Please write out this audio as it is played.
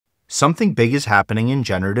Something big is happening in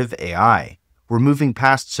generative AI. We're moving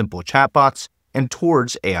past simple chatbots and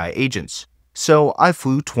towards AI agents. So I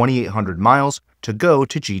flew 2,800 miles to go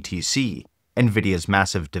to GTC, NVIDIA's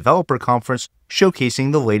massive developer conference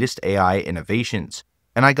showcasing the latest AI innovations,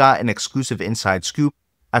 and I got an exclusive inside scoop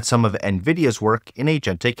at some of NVIDIA's work in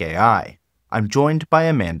Agentic AI. I'm joined by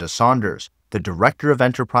Amanda Saunders, the Director of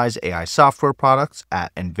Enterprise AI Software Products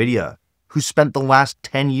at NVIDIA, who spent the last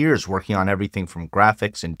 10 years working on everything from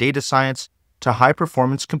graphics and data science to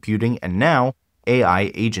high-performance computing and now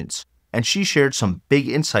AI agents. And she shared some big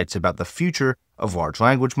insights about the future of large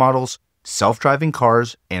language models, self-driving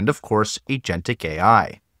cars, and of course, agentic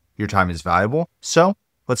AI. Your time is valuable, so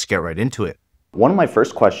let's get right into it. One of my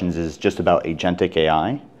first questions is just about agentic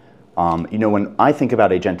AI. When I think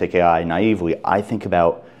about agentic AI, naively, I think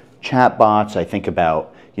about chatbots, I think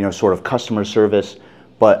about, sort of customer service,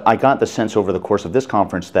 but I got the sense over the course of this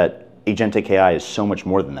conference that agentic AI is so much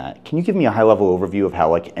more than that. Can you give me a high-level overview of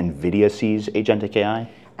how NVIDIA sees agentic AI?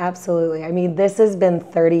 Absolutely. I mean, this has been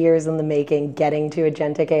 30 years in the making, getting to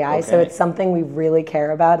agentic AI, so it's something we really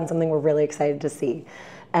care about and something we're really excited to see.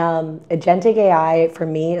 Agentic AI, for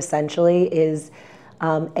me, essentially, is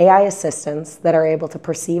AI assistants that are able to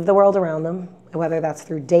perceive the world around them, whether that's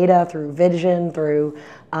through data, through vision, through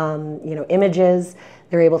images.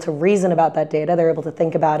 They're able to reason about that data, they're able to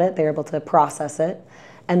think about it, they're able to process it,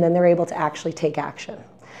 and then they're able to actually take action.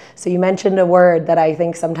 So you mentioned a word that I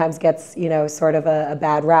think sometimes gets, sort of a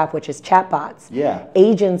bad rap, which is chatbots. Yeah.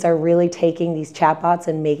 Agents are really taking these chatbots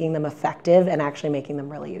and making them effective and actually making them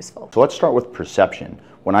really useful. So let's start with perception.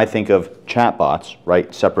 When I think of chatbots,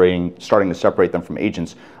 right, starting to separate them from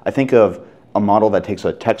agents, I think of a model that takes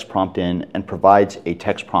a text prompt in and provides a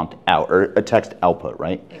text prompt out, or a text output,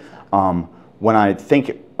 right? Exactly. When I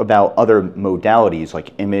think about other modalities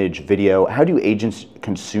like image, video, how do agents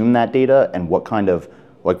consume that data, and what kind of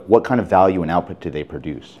value and output do they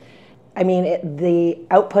produce? I mean, the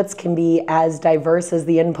outputs can be as diverse as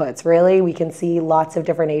the inputs, really. We can see lots of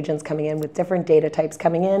different agents coming in with different data types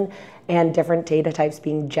coming in and different data types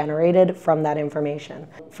being generated from that information.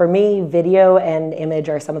 For me, video and image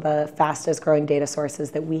are some of the fastest growing data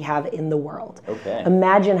sources that we have in the world. Okay.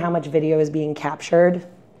 Imagine how much video is being captured.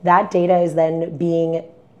 That data is then being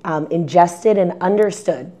ingested and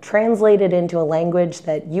understood, translated into a language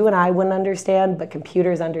that you and I wouldn't understand, but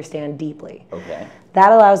computers understand deeply. Okay.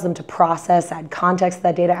 That allows them to process, add context to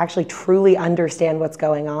that data, actually truly understand what's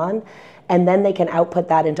going on, and then they can output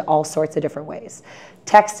that into all sorts of different ways.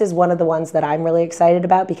 Text is one of the ones that I'm really excited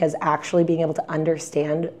about, because actually being able to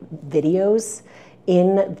understand videos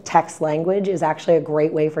in text language is actually a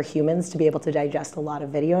great way for humans to be able to digest a lot of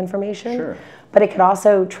video information. Sure. But it could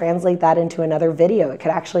also translate that into another video. It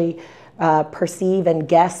could actually perceive and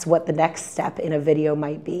guess what the next step in a video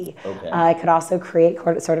might be. Okay. It could also create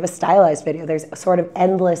sort of a stylized video. There's sort of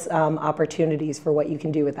endless opportunities for what you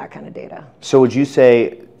can do with that kind of data. So would you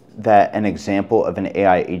say that an example of an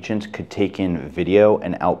AI agent could take in video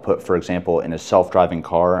and output, for example, in a self-driving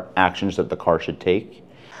car, actions that the car should take?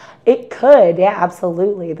 It could, yeah,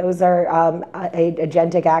 absolutely. Those are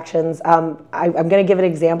agentic actions. I'm going to give an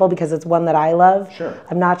example because it's one that I love. Sure.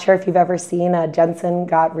 I'm not sure if you've ever seen Jensen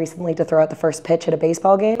got recently to throw out the first pitch at a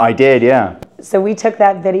baseball game. I did, yeah. So we took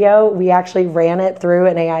that video, we actually ran it through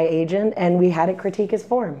an AI agent, and we had it critique his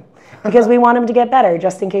form. Because we want him to get better,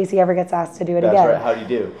 just in case he ever gets asked to do it again. That's right. How'd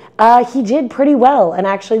you do? He did pretty well, and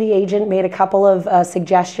actually the agent made a couple of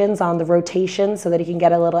suggestions on the rotation so that he can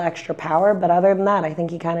get a little extra power, but other than that, I think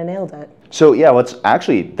he kind of nailed it. So yeah,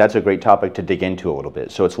 that's a great topic to dig into a little bit.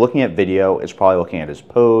 So it's looking at video, it's probably looking at his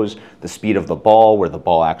pose, the speed of the ball, where the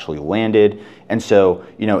ball actually landed. And so,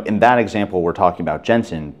 in that example we're talking about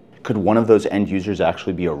Jensen, could one of those end users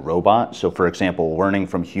actually be a robot? So for example, learning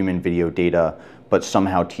from human video data, but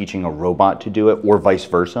somehow teaching a robot to do it, or vice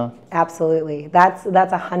versa? Absolutely. That's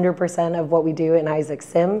 100% of what we do in Isaac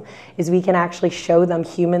Sim, is we can actually show them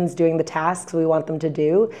humans doing the tasks we want them to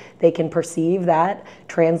do. They can perceive that,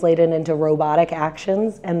 translate it into robotic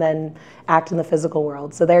actions, and then act in the physical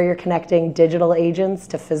world. So there you're connecting digital agents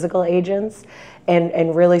to physical agents,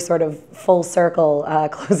 and really sort of full circle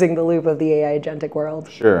closing the loop of the AI agentic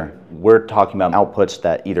world. Sure. We're talking about outputs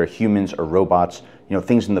that either humans or robots,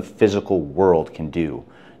 things in the physical world can do.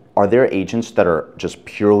 Are there agents that are just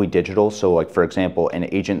purely digital? So like, for example, an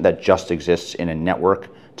agent that just exists in a network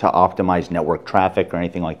to optimize network traffic or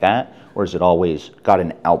anything like that? Or has it always got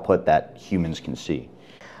an output that humans can see?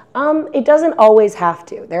 It doesn't always have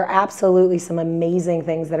to. There are absolutely some amazing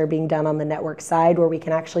things that are being done on the network side where we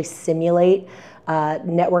can actually simulate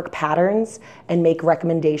network patterns and make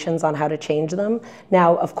recommendations on how to change them.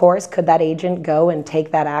 Now, of course, could that agent go and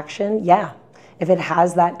take that action? Yeah. if it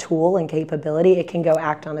has that tool and capability, it can go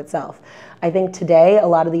act on itself. I think today, a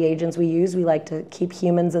lot of the agents we use, we like to keep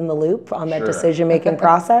humans in the loop on that decision-making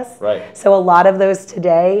process. Right. So a lot of those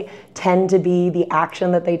today tend to be the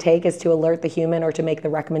action that they take is to alert the human or to make the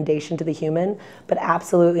recommendation to the human. But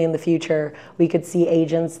absolutely in the future, we could see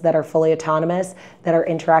agents that are fully autonomous, that are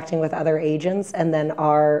interacting with other agents, and then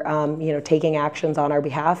are taking actions on our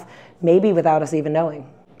behalf, maybe without us even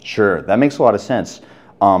knowing. Sure, that makes a lot of sense.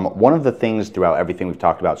 One of the things throughout everything we've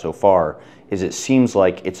talked about so far is it seems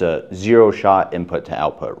like it's a zero-shot input to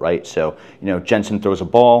output, right? So, Jensen throws a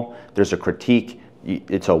ball, there's a critique,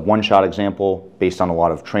 it's a one-shot example based on a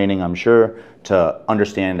lot of training, I'm sure, to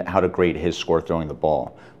understand how to grade his score throwing the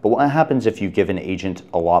ball. But what happens if you give an agent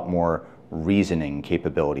a lot more reasoning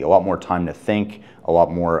capability, a lot more time to think, a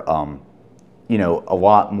lot more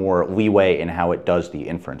leeway in how it does the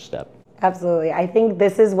inference step? Absolutely. I think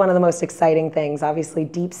this is one of the most exciting things. Obviously,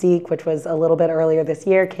 DeepSeek, which was a little bit earlier this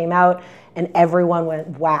year, came out and everyone went,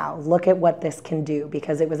 wow, look at what this can do,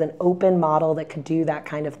 because it was an open model that could do that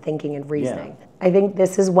kind of thinking and reasoning. Yeah. I think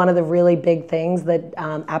this is one of the really big things that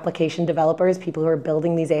application developers, people who are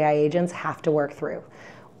building these AI agents, have to work through.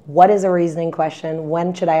 What is a reasoning question?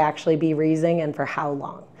 When should I actually be reasoning, and for how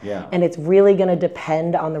long? Yeah. And it's really going to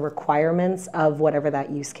depend on the requirements of whatever that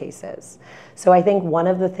use case is. So I think one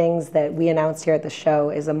of the things that we announced here at the show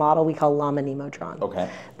is a model we call Llama Nemotron. Okay.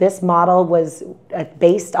 This model was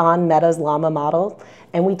based on Meta's Llama model,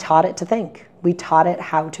 and we taught it to think. We taught it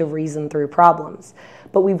how to reason through problems.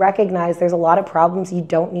 But we recognize there's a lot of problems you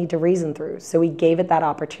don't need to reason through, so we gave it that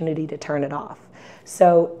opportunity to turn it off.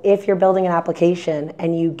 So if you're building an application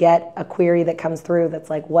and you get a query that comes through that's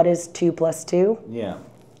like, what is 2 + 2? Yeah.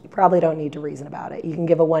 You probably don't need to reason about it. You can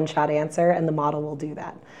give a one-shot answer and the model will do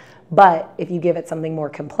that. But if you give it something more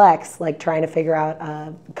complex, like trying to figure out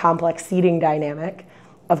a complex seating dynamic,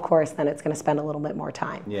 of course, then it's going to spend a little bit more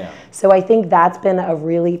time. Yeah. So I think that's been a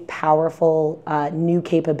really powerful new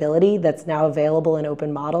capability that's now available in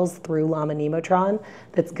open models through Llama Nemotron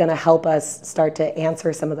that's going to help us start to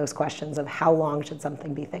answer some of those questions of how long should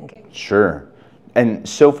something be thinking. Sure. And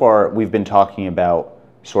so far, we've been talking about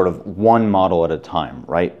sort of one model at a time,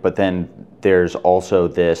 right? But then there's also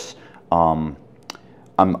this, I'm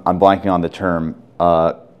blanking on the term,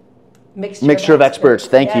 Mixture of experts.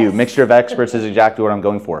 Thank you. Mixture of experts is exactly what I'm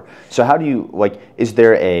going for. So how do you, is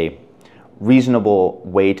there a reasonable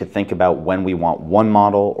way to think about when we want one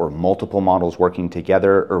model or multiple models working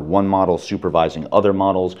together, or one model supervising other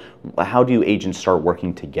models? How do agents start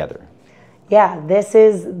working together? Yeah, this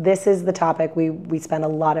is the topic we spend a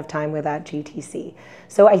lot of time with at GTC.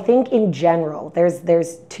 So I think in general,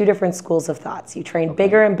 there's two different schools of thoughts. You train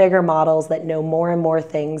bigger and bigger models that know more and more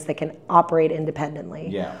things that can operate independently.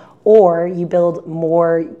 Yeah. Or you build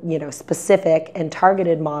more, specific and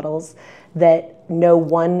targeted models that know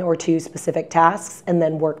one or two specific tasks and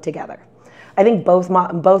then work together. I think both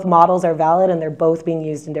models are valid and they're both being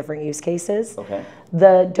used in different use cases. Okay.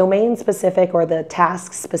 The domain-specific or the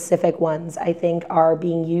task-specific ones, I think, are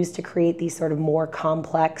being used to create these sort of more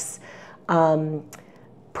complex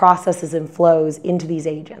processes and flows into these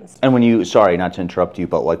agents. And when you, sorry, not to interrupt you,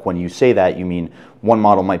 but when you say that, you mean one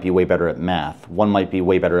model might be way better at math, one might be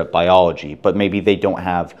way better at biology, but maybe they don't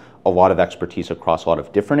have a lot of expertise across a lot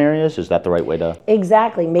of different areas? Is that the right way to?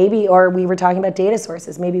 Exactly. Maybe, or we were talking about data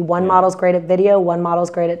sources. Maybe one model's great at video, one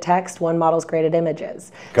model's great at text, one model's great at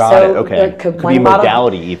images. Got it, okay. Could be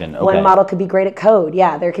modality even, okay. One model could be great at code.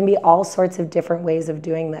 Yeah, there can be all sorts of different ways of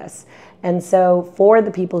doing this. And so for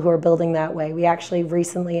the people who are building that way, we actually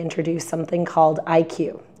recently introduced something called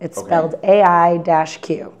IQ. It's spelled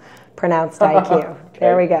AI-Q, pronounced IQ.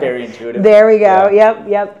 There we go. Very intuitive. There we go. Yeah.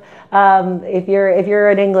 Yep. If you're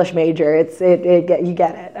an English major, you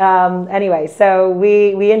get it. Anyway, so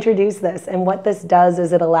we introduced this, and what this does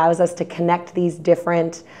is it allows us to connect these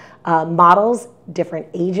different models, different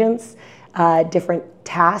agents, different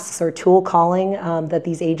tasks or tool calling that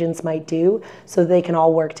these agents might do, so they can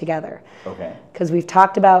all work together. Okay. Because we've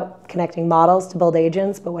talked about connecting models to build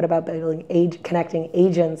agents, but what about connecting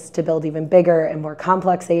agents to build even bigger and more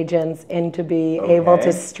complex agents, and to be able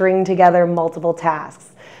to string together multiple tasks?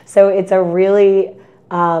 So it's a really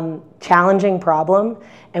challenging problem,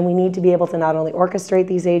 and we need to be able to not only orchestrate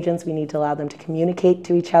these agents, we need to allow them to communicate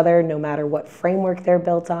to each other no matter what framework they're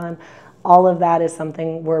built on. All of that is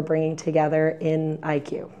something we're bringing together in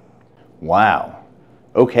IQ. Wow.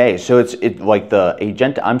 Okay, so it's like the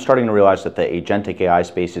agent. I'm starting to realize that the agentic AI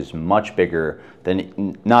space is much bigger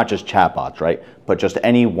than not just chatbots, right? But just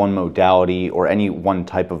any one modality or any one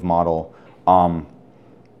type of model.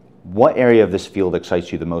 What area of this field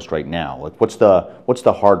excites you the most right now? Like, what's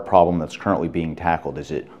the hard problem that's currently being tackled?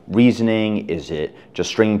 Is it reasoning? Is it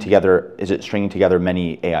just stringing together? Is it stringing together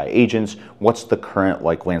many AI agents? What's the current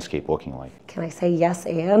landscape looking like? Can I say yes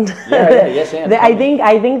and? Yeah, yes and. I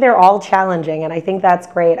think they're all challenging, and I think that's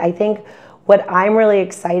great. I think what I'm really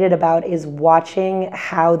excited about is watching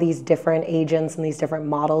how these different agents and these different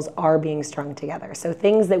models are being strung together. So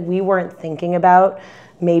things that we weren't thinking about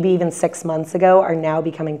maybe even 6 months ago are now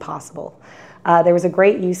becoming possible. There was a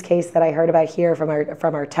great use case that I heard about here from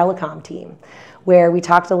our telecom team, where we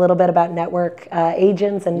talked a little bit about network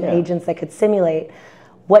agents and agents that could simulate.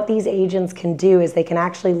 What these agents can do is they can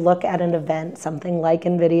actually look at an event, something like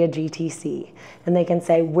NVIDIA GTC, and they can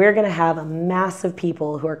say, we're going to have a mass of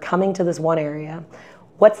people who are coming to this one area.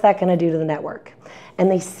 What's that going to do to the network? And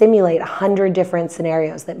they simulate 100 different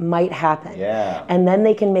scenarios that might happen. Yeah. And then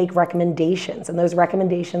they can make recommendations. And those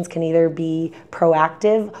recommendations can either be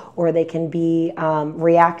proactive or they can be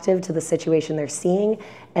reactive to the situation they're seeing.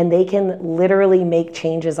 And they can literally make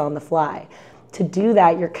changes on the fly. To do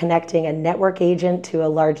that, you're connecting a network agent to a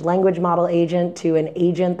large language model agent to an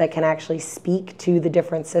agent that can actually speak to the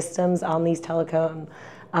different systems on these telecom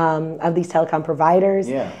providers.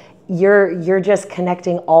 Yeah. You're just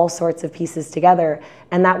connecting all sorts of pieces together,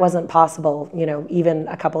 and that wasn't possible, even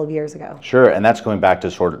a couple of years ago. Sure, and that's going back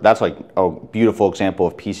to that's like a beautiful example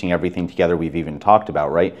of piecing everything together we've even talked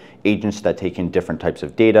about, right? Agents that take in different types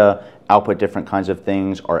of data, output different kinds of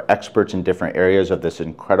things, are experts in different areas of this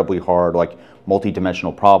incredibly hard,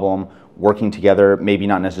 multi-dimensional problem, working together, maybe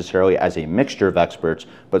not necessarily as a mixture of experts,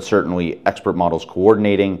 but certainly expert models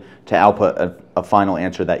coordinating to output a final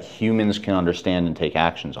answer that humans can understand and take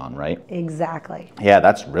actions on, right? Exactly. Yeah,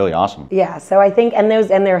 that's really awesome. Yeah, so I think, and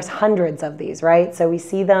there's hundreds of these, right? So we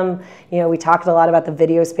see them, we talked a lot about the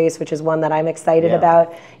video space, which is one that I'm excited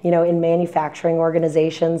about. In manufacturing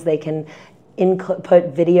organizations, they can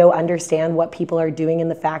input video, understand what people are doing in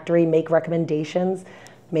the factory, make recommendations.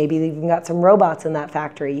 Maybe they've even got some robots in that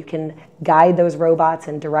factory. You can guide those robots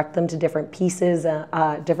and direct them to different pieces,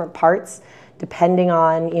 different parts, depending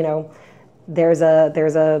on, there's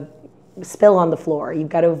a spill on the floor. You've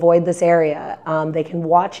got to avoid this area. They can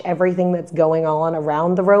watch everything that's going on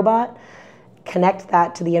around the robot, connect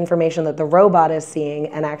that to the information that the robot is seeing,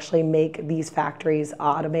 and actually make these factories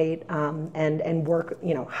automate and work,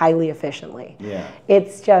 highly efficiently. Yeah.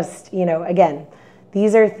 It's just, again,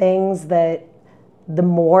 these are things that the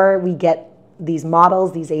more we get these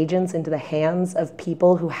models, these agents into the hands of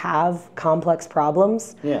people who have complex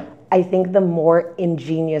problems, I think the more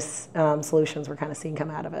ingenious solutions we're kind of seeing come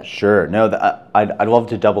out of it. Sure. No, I'd love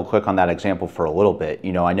to double click on that example for a little bit.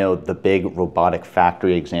 I know the big robotic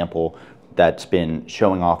factory example that's been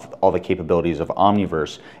showing off all the capabilities of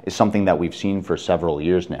Omniverse is something that we've seen for several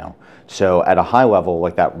years now. So at a high level,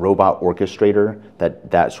 like that robot orchestrator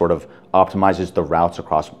that sort of optimizes the routes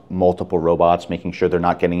across multiple robots, making sure they're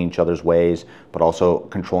not getting in each other's ways, but also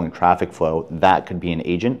controlling traffic flow, that could be an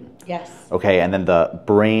agent. Yes. Okay, and then the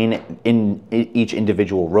brain in each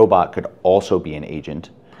individual robot could also be an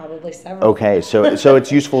agent. Probably several. Okay, so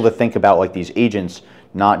it's useful to think about these agents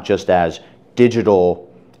not just as digital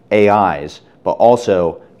AIs, but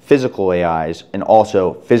also physical AIs and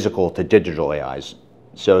also physical to digital AIs.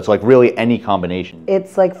 So it's really any combination.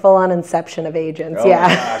 It's like full-on inception of agents. Oh my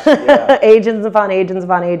gosh, yeah. Agents upon agents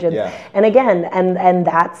upon agents. Yeah. And again, and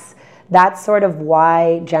that's sort of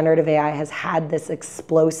why generative AI has had this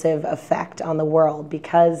explosive effect on the world,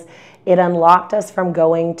 because it unlocked us from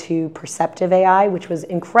going to perceptive AI, which was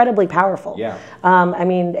incredibly powerful. Yeah.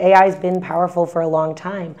 AI's been powerful for a long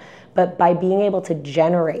time, but by being able to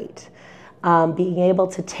generate, being able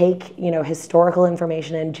to take historical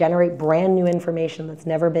information and generate brand new information that's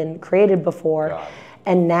never been created before,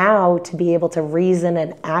 and now to be able to reason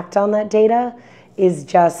and act on that data is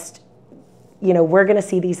just, we're going to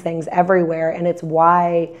see these things everywhere, and it's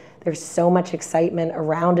why there's so much excitement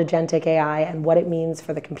around agentic AI and what it means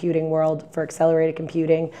for the computing world, for accelerated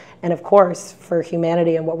computing, and of course for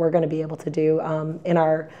humanity and what we're going to be able to do in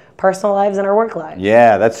our personal lives and our work lives.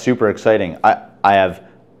 Yeah, that's super exciting. I have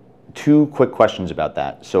two quick questions about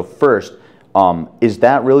that. So first, is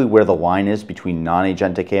that really where the line is between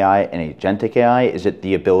non-agentic AI and agentic AI? Is it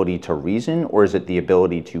the ability to reason, or is it the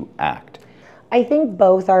ability to act? I think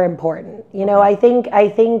both are important. I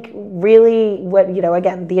think really what,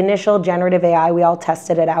 again, the initial generative AI, we all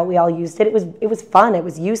tested it out, we all used it. It was fun, it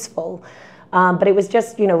was useful, but it was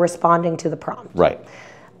just, responding to the prompt. Right.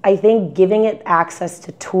 I think giving it access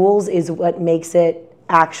to tools is what makes it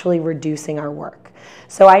actually reducing our work.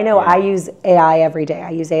 So I know I use AI every day.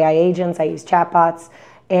 I use AI agents, I use chatbots,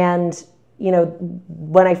 and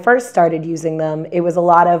when I first started using them, it was a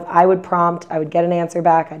lot of, I would prompt, I would get an answer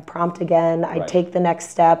back, I'd prompt again, I'd take the next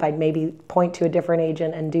step, I'd maybe point to a different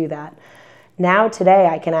agent and do that. Now today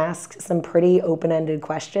I can ask some pretty open-ended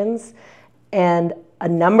questions, and a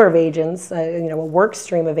number of agents, a work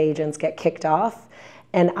stream of agents get kicked off,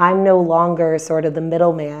 and I'm no longer sort of the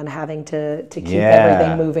middleman having to keep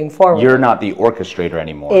everything moving forward. You're not the orchestrator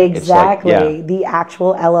anymore. Exactly. It's like, The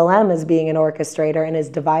actual LLM is being an orchestrator and is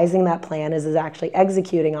devising that plan, is actually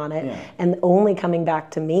executing on it, and only coming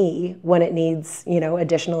back to me when it needs,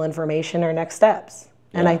 additional information or next steps.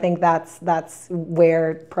 And I think that's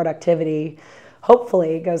where productivity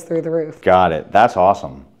hopefully goes through the roof. Got it. That's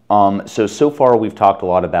awesome. So far we've talked a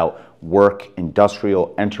lot about work,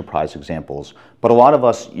 industrial, enterprise examples, but a lot of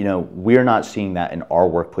us, we're not seeing that in our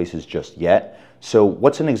workplaces just yet. So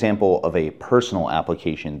what's an example of a personal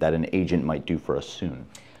application that an agent might do for us soon?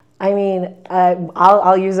 I mean,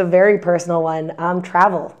 I'll use a very personal one,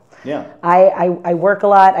 travel. Yeah. I work a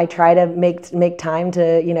lot. I try to make time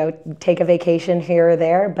to, take a vacation here or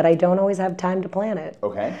there, but I don't always have time to plan it.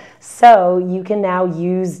 Okay. So you can now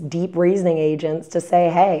use deep reasoning agents to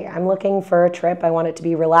say, hey, I'm looking for a trip. I want it to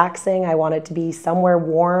be relaxing. I want it to be somewhere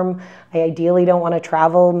warm. I ideally don't want to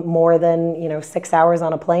travel more than, 6 hours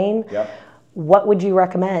on a plane. Yep. What would you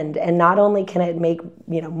recommend? And not only can it make,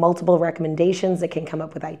 multiple recommendations, it can come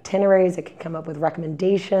up with itineraries, it can come up with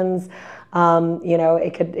recommendations.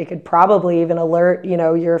 It could probably even alert,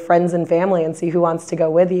 your friends and family and see who wants to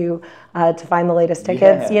go with you to find the latest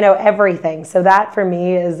tickets, everything. So that for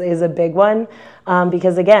me is a big one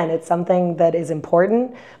because again, it's something that is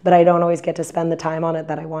important, but I don't always get to spend the time on it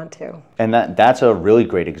that I want to. And that's a really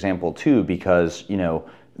great example too, because,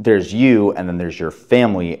 there's you and then there's your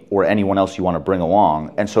family or anyone else you want to bring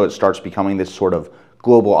along. And so it starts becoming this sort of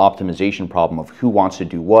global optimization problem of who wants to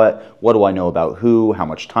do what do I know about who, how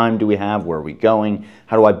much time do we have, where are we going,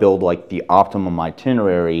 how do I build like the optimum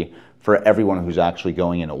itinerary for everyone who's actually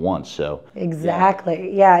going in at once. So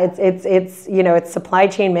exactly, it's supply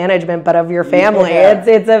chain management, but of your family.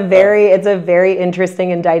 It's a very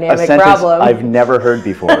interesting and dynamic problem. I've never heard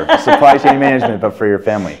before. Supply chain management, but for your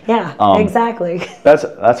family. Yeah, exactly.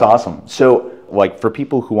 That's awesome. So like for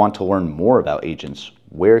people who want to learn more about agents,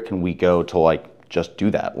 where can we go to just do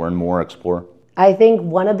that, learn more, explore? I think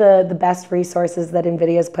one of the best resources that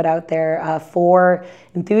NVIDIA's put out there for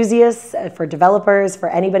enthusiasts, for developers, for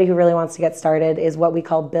anybody who really wants to get started is what we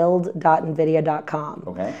call build.nvidia.com.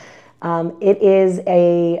 Okay. It is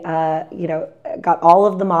got all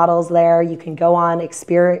of the models there. You can go on,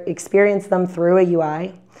 experience them through a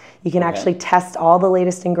UI. You can actually test all the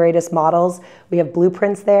latest and greatest models. We have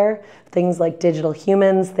blueprints there, things like digital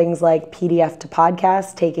humans, things like PDF to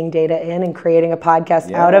podcast, taking data in and creating a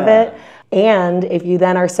podcast out of it. And if you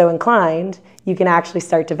then are so inclined, you can actually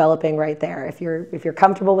start developing right there. If you're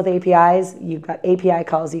comfortable with APIs, you've got API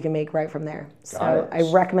calls you can make right from there. So I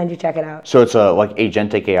recommend you check it out. So it's a like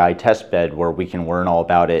agentic AI test bed where we can learn all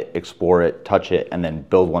about it, explore it, touch it, and then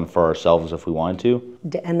build one for ourselves if we wanted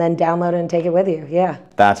to. And then download it and take it with you. Yeah.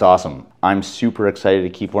 That's awesome. I'm super excited to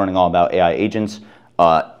keep learning all about AI agents,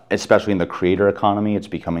 especially in the creator economy. It's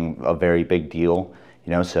becoming a very big deal.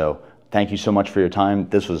 So thank you so much for your time.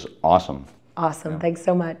 This was awesome. Awesome. Thanks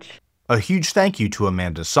so much. A huge thank you to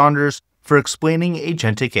Amanda Saunders for explaining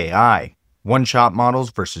agentic AI, one-shot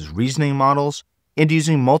models versus reasoning models, and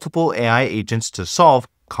using multiple AI agents to solve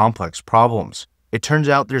complex problems. It turns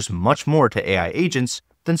out there's much more to AI agents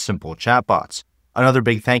than simple chatbots. Another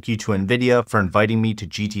big thank you to NVIDIA for inviting me to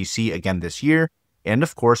GTC again this year, and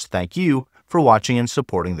of course, thank you for watching and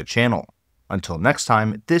supporting the channel. Until next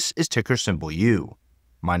time, this is ticker symbol U.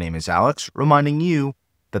 My name is Alex, reminding you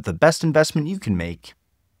that the best investment you can make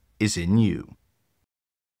is in you.